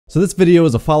So this video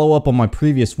is a follow-up on my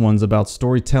previous ones about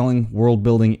storytelling, world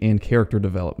building, and character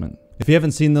development. If you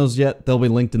haven't seen those yet, they'll be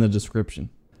linked in the description.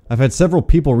 I've had several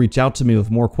people reach out to me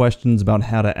with more questions about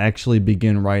how to actually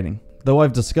begin writing. Though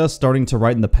I've discussed starting to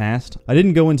write in the past, I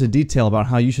didn't go into detail about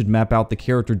how you should map out the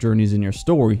character journeys in your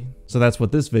story, so that's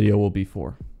what this video will be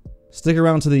for. Stick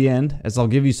around to the end, as I'll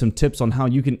give you some tips on how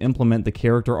you can implement the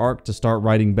character arc to start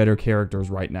writing better characters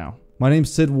right now. My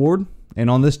name's Sid Ward, and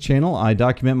on this channel, I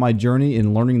document my journey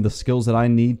in learning the skills that I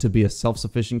need to be a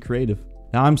self-sufficient creative.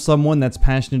 Now, I'm someone that's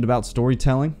passionate about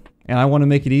storytelling, and I want to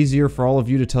make it easier for all of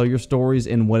you to tell your stories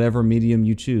in whatever medium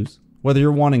you choose. Whether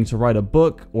you're wanting to write a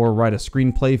book or write a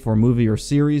screenplay for a movie or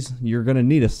series, you're going to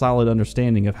need a solid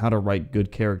understanding of how to write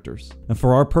good characters. And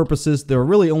for our purposes, there are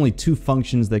really only two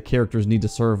functions that characters need to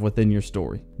serve within your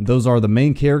story. Those are the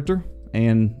main character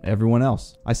and everyone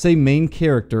else. I say main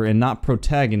character and not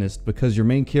protagonist because your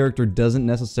main character doesn't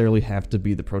necessarily have to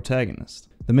be the protagonist.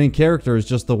 The main character is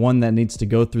just the one that needs to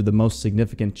go through the most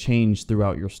significant change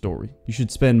throughout your story. You should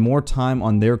spend more time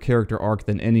on their character arc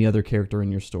than any other character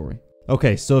in your story.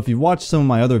 Okay, so if you've watched some of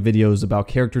my other videos about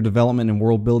character development and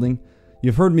world building,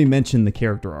 you've heard me mention the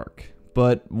character arc.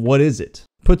 But what is it?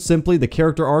 Put simply, the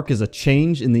character arc is a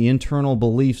change in the internal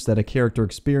beliefs that a character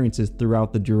experiences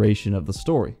throughout the duration of the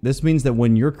story. This means that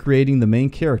when you're creating the main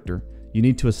character, you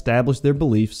need to establish their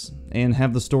beliefs and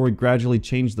have the story gradually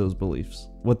change those beliefs.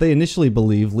 What they initially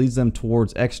believe leads them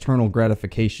towards external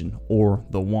gratification, or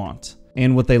the want.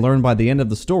 And what they learn by the end of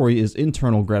the story is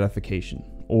internal gratification,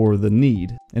 or the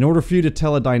need. In order for you to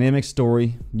tell a dynamic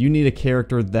story, you need a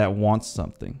character that wants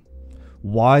something.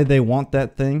 Why they want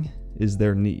that thing is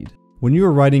their need. When you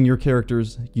are writing your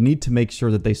characters, you need to make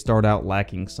sure that they start out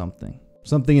lacking something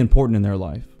important in their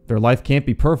life. Their life can't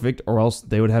be perfect, or else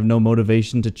they would have no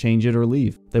motivation to change it or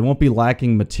leave. They won't be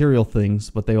lacking material things,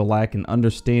 but they will lack an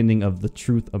understanding of the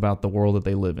truth about the world that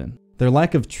they live in. Their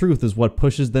lack of truth is what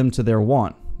pushes them to their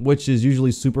want, which is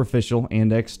usually superficial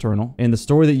and external, and the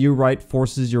story that you write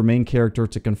forces your main character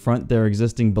to confront their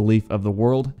existing belief of the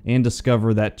world and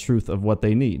discover that truth of what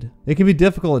they need. It can be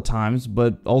difficult at times,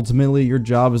 but ultimately your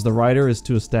job as the writer is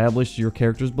to establish your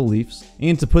character's beliefs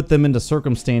and to put them into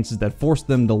circumstances that force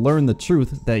them to learn the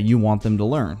truth that you want them to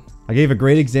learn. I gave a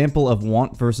great example of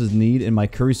want versus need in my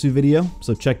Kurisu video,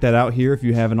 so check that out here if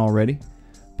you haven't already.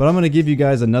 But I'm going to give you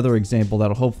guys another example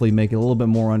that'll hopefully make it a little bit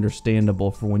more understandable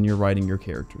for when you're writing your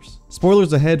characters.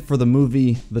 Spoilers ahead for the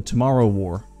movie The Tomorrow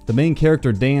War. The main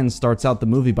character Dan starts out the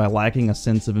movie by lacking a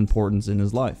sense of importance in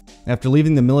his life. After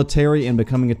leaving the military and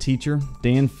becoming a teacher,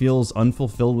 Dan feels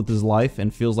unfulfilled with his life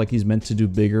and feels like he's meant to do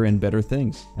bigger and better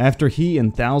things. After he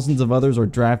and thousands of others are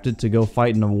drafted to go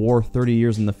fight in a war 30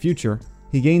 years in the future,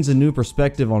 he gains a new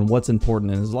perspective on what's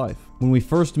important in his life. When we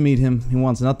first meet him, he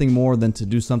wants nothing more than to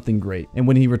do something great. And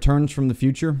when he returns from the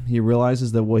future, he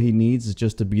realizes that what he needs is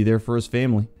just to be there for his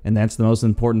family. And that's the most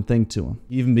important thing to him.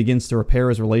 He even begins to repair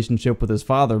his relationship with his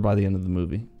father by the end of the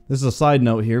movie. This is a side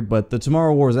note here, but The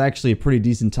Tomorrow War is actually a pretty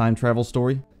decent time travel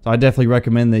story. So I definitely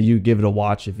recommend that you give it a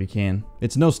watch if you can.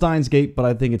 It's no Steins Gate, but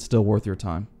I think it's still worth your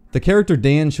time. The character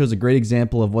Dan shows a great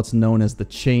example of what's known as the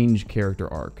change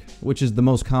character arc, which is the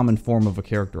most common form of a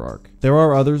character arc. There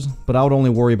are others, but I would only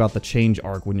worry about the change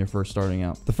arc when you're first starting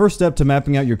out. The first step to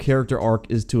mapping out your character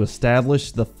arc is to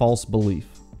establish the false belief.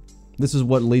 This is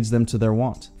what leads them to their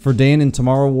want. For Dan in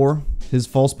Tomorrow War, his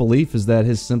false belief is that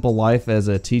his simple life as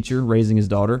a teacher raising his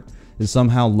daughter is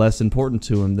somehow less important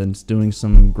to him than doing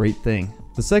some great thing.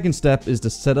 The second step is to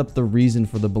set up the reason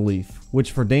for the belief,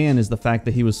 which for Dan is the fact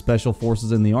that he was special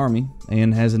forces in the army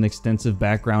and has an extensive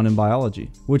background in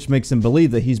biology, which makes him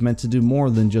believe that he's meant to do more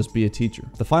than just be a teacher.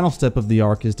 The final step of the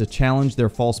arc is to challenge their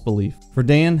false belief. For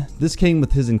Dan, this came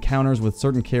with his encounters with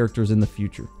certain characters in the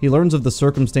future. He learns of the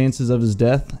circumstances of his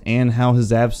death and how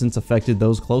his absence affected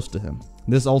those close to him.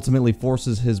 This ultimately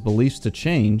forces his beliefs to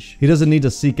change. He doesn't need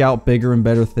to seek out bigger and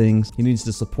better things. He needs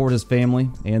to support his family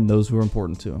and those who are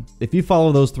important to him. If you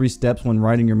follow those 3 steps when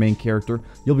writing your main character,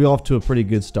 you'll be off to a pretty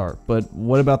good start. But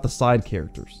what about the side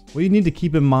characters? What you need to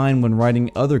keep in mind when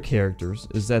writing other characters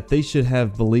is that they should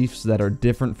have beliefs that are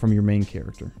different from your main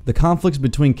character. The conflicts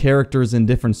between characters in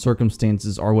different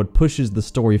circumstances are what pushes the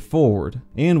story forward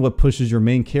and what pushes your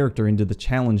main character into the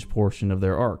challenge portion of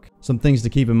their arc. Some things to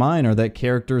keep in mind are that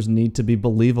characters need to be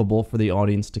believable for the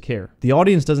audience to care. The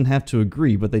audience doesn't have to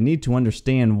agree, but they need to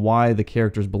understand why the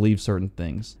characters believe certain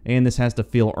things, and this has to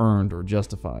feel earned or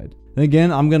justified. And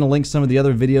again, I'm going to link some of the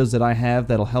other videos that I have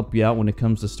that'll help you out when it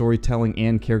comes to storytelling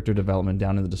and character development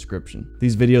down in the description.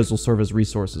 These videos will serve as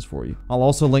resources for you. I'll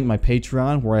also link my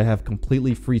Patreon, where I have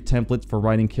completely free templates for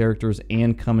writing characters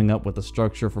and coming up with a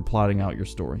structure for plotting out your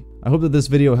story. I hope that this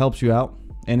video helps you out.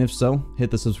 And if so,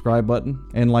 hit the subscribe button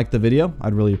and like the video.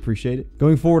 I'd really appreciate it.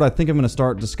 Going forward, I think I'm going to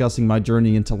start discussing my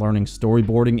journey into learning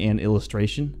storyboarding and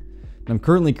illustration. And I'm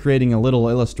currently creating a little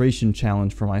illustration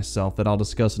challenge for myself that I'll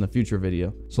discuss in a future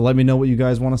video. So let me know what you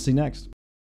guys want to see next.